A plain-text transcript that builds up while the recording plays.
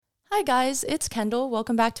Hi guys, it's Kendall.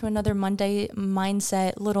 Welcome back to another Monday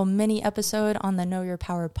Mindset little mini episode on the Know Your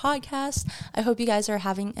Power podcast. I hope you guys are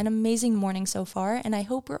having an amazing morning so far, and I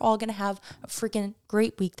hope we're all going to have a freaking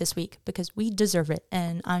great week this week because we deserve it,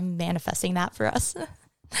 and I'm manifesting that for us.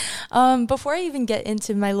 Before I even get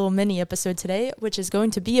into my little mini episode today, which is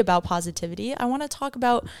going to be about positivity, I want to talk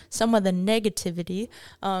about some of the negativity.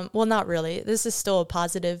 Well, not really. This is still a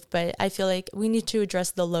positive, but I feel like we need to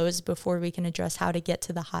address the lows before we can address how to get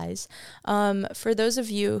to the highs. For those of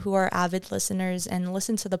you who are avid listeners and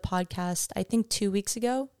listen to the podcast, I think 2 weeks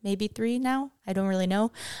ago, maybe 3 now, I don't really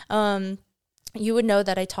know. You would know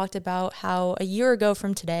that I talked about how a year ago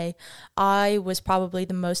from today, I was probably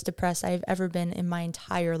the most depressed I've ever been in my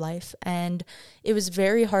entire life. And it was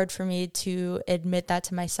very hard for me to admit that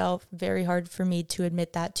to myself, very hard for me to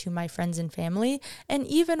admit that to my friends and family, and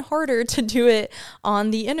even harder to do it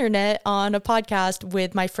on the internet on a podcast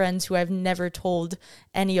with my friends who I've never told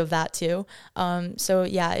any of that to. So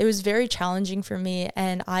yeah, it was very challenging for me.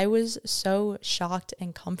 And I was so shocked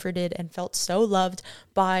and comforted and felt so loved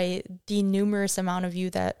by the numerous amount of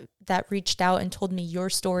you that reached out and told me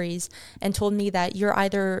your stories and told me that you're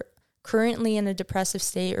either currently in a depressive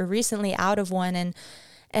state or recently out of one. And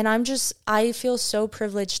I feel so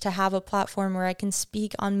privileged to have a platform where I can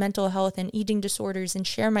speak on mental health and eating disorders and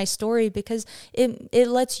share my story because it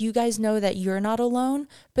lets you guys know that you're not alone,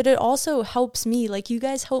 but it also helps me. Like, you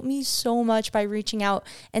guys help me so much by reaching out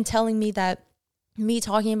and telling me that me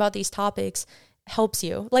talking about these topics helps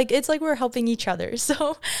you. Like, it's like we're helping each other.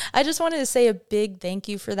 So I just wanted to say a big thank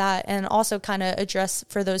you for that, and also kind of address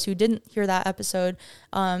for those who didn't hear that episode,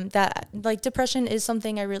 that like depression is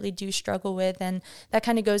something I really do struggle with, and that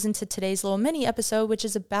kind of goes into today's little mini episode, which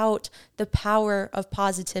is about the power of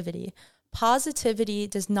positivity. Positivity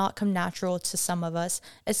does not come natural to some of us,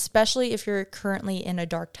 especially if you're currently in a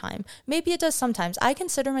dark time. Maybe it does sometimes. I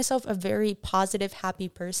consider myself a very positive, happy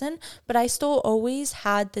person, but I still always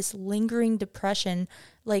had this lingering depression,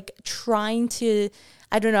 like trying to,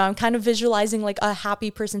 I don't know, I'm kind of visualizing like a happy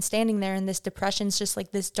person standing there, and this depression's just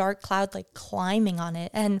like this dark cloud, like climbing on it.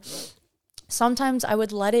 And sometimes I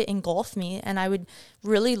would let it engulf me, and I would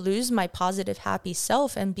really lose my positive, happy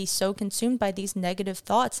self and be so consumed by these negative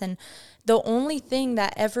thoughts. And the only thing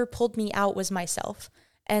that ever pulled me out was myself.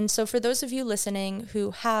 And so for those of you listening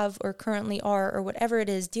who have or currently are, or whatever it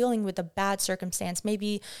is, dealing with a bad circumstance,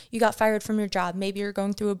 maybe you got fired from your job, maybe you're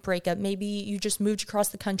going through a breakup, maybe you just moved across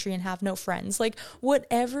the country and have no friends, like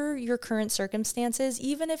whatever your current circumstance is,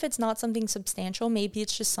 even if it's not something substantial, maybe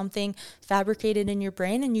it's just something fabricated in your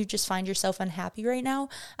brain and you just find yourself unhappy right now,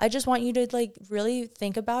 I just want you to like really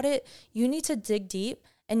think about it. You need to dig deep.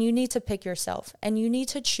 And you need to pick yourself, and you need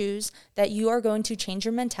to choose that you are going to change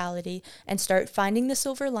your mentality and start finding the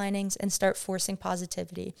silver linings and start forcing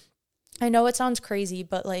positivity. I know it sounds crazy,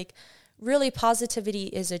 but like really positivity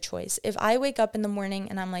is a choice. If I wake up in the morning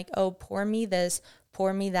and I'm like, oh, pour me this,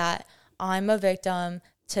 pour me that, I'm a victim,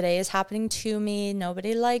 today is happening to me,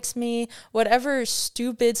 nobody likes me, whatever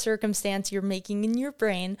stupid circumstance you're making in your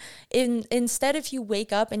brain, instead if you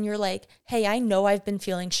wake up and you're like, hey, I know I've been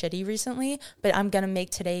feeling shitty recently, but I'm going to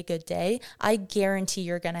make today a good day, I guarantee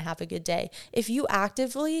you're going to have a good day. If you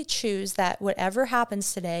actively choose that whatever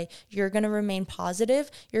happens today, you're going to remain positive,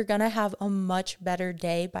 you're going to have a much better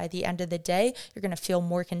day by the end of the day. You're going to feel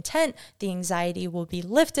more content, the anxiety will be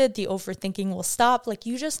lifted, the overthinking will stop. Like,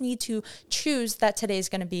 you just need to choose that today's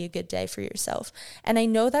going to be a good day for yourself. And I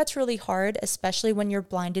know that's really hard, especially when you're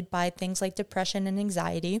blinded by things like depression and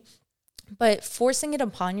anxiety, but forcing it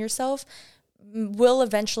upon yourself will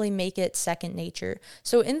eventually make it second nature.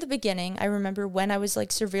 So in the beginning, I remember when I was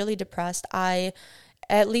like severely depressed,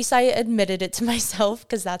 at least I admitted it to myself,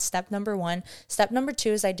 because that's step number 1. Step number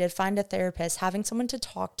 2 is I did find a therapist. Having someone to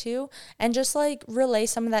talk to and just like relay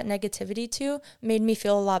some of that negativity to made me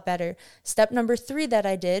feel a lot better. Step number 3 that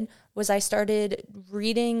I did was I started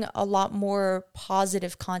reading a lot more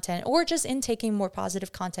positive content, or just intaking more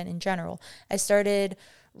positive content in general. I started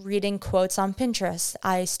reading quotes on Pinterest.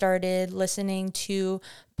 I started listening to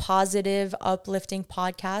positive, uplifting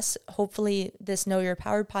podcasts. Hopefully this Know Your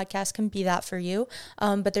Power podcast can be that for you.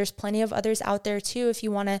 But there's plenty of others out there too if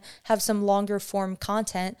you want to have some longer form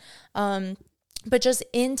content. But just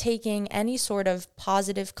intaking any sort of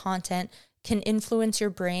positive content can influence your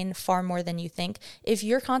brain far more than you think. If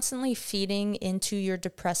you're constantly feeding into your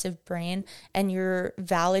depressive brain and you're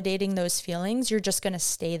validating those feelings, you're just going to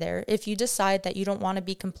stay there. If you decide that you don't want to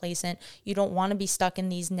be complacent, you don't want to be stuck in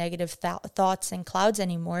these negative thoughts and clouds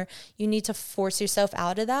anymore, you need to force yourself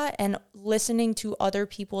out of that. And listening to other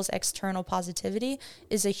people's external positivity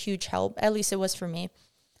is a huge help. At least it was for me.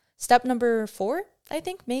 Step number 4, I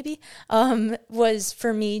think maybe, was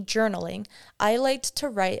for me journaling. I liked to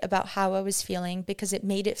write about how I was feeling because it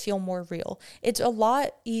made it feel more real. It's a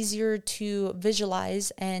lot easier to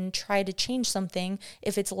visualize and try to change something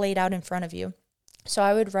if it's laid out in front of you. So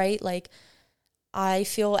I would write like, I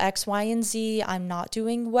feel X, Y, and Z. I'm not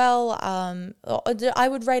doing well. I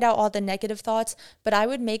would write out all the negative thoughts, but I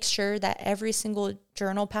would make sure that every single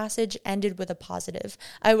journal passage ended with a positive.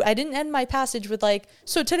 I didn't end my passage with like,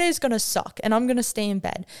 so today's going to suck and I'm going to stay in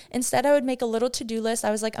bed. Instead, I would make a little to-do list.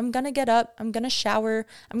 I was like, I'm going to get up. I'm going to shower.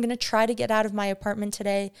 I'm going to try to get out of my apartment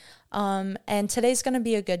today. And today's going to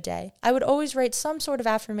be a good day. I would always write some sort of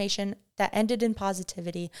affirmation that ended in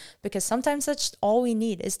positivity, because sometimes that's all we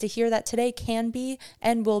need, is to hear that today can be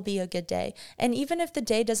and will be a good day. And even if the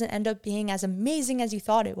day doesn't end up being as amazing as you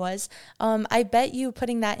thought it was, I bet you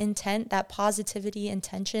putting that intent, that positivity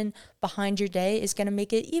intention behind your day is going to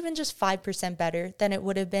make it even just 5% better than it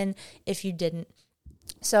would have been if you didn't.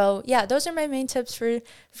 So yeah, those are my main tips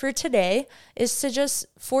for today, is to just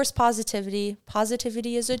force positivity.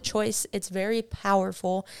 Positivity is a choice. It's very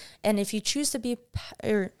powerful. And if you choose to be,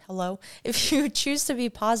 if you choose to be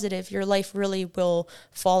positive, your life really will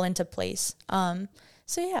fall into place. So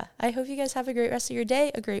yeah, I hope you guys have a great rest of your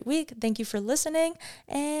day, a great week. Thank you for listening,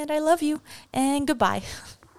 and I love you, and goodbye.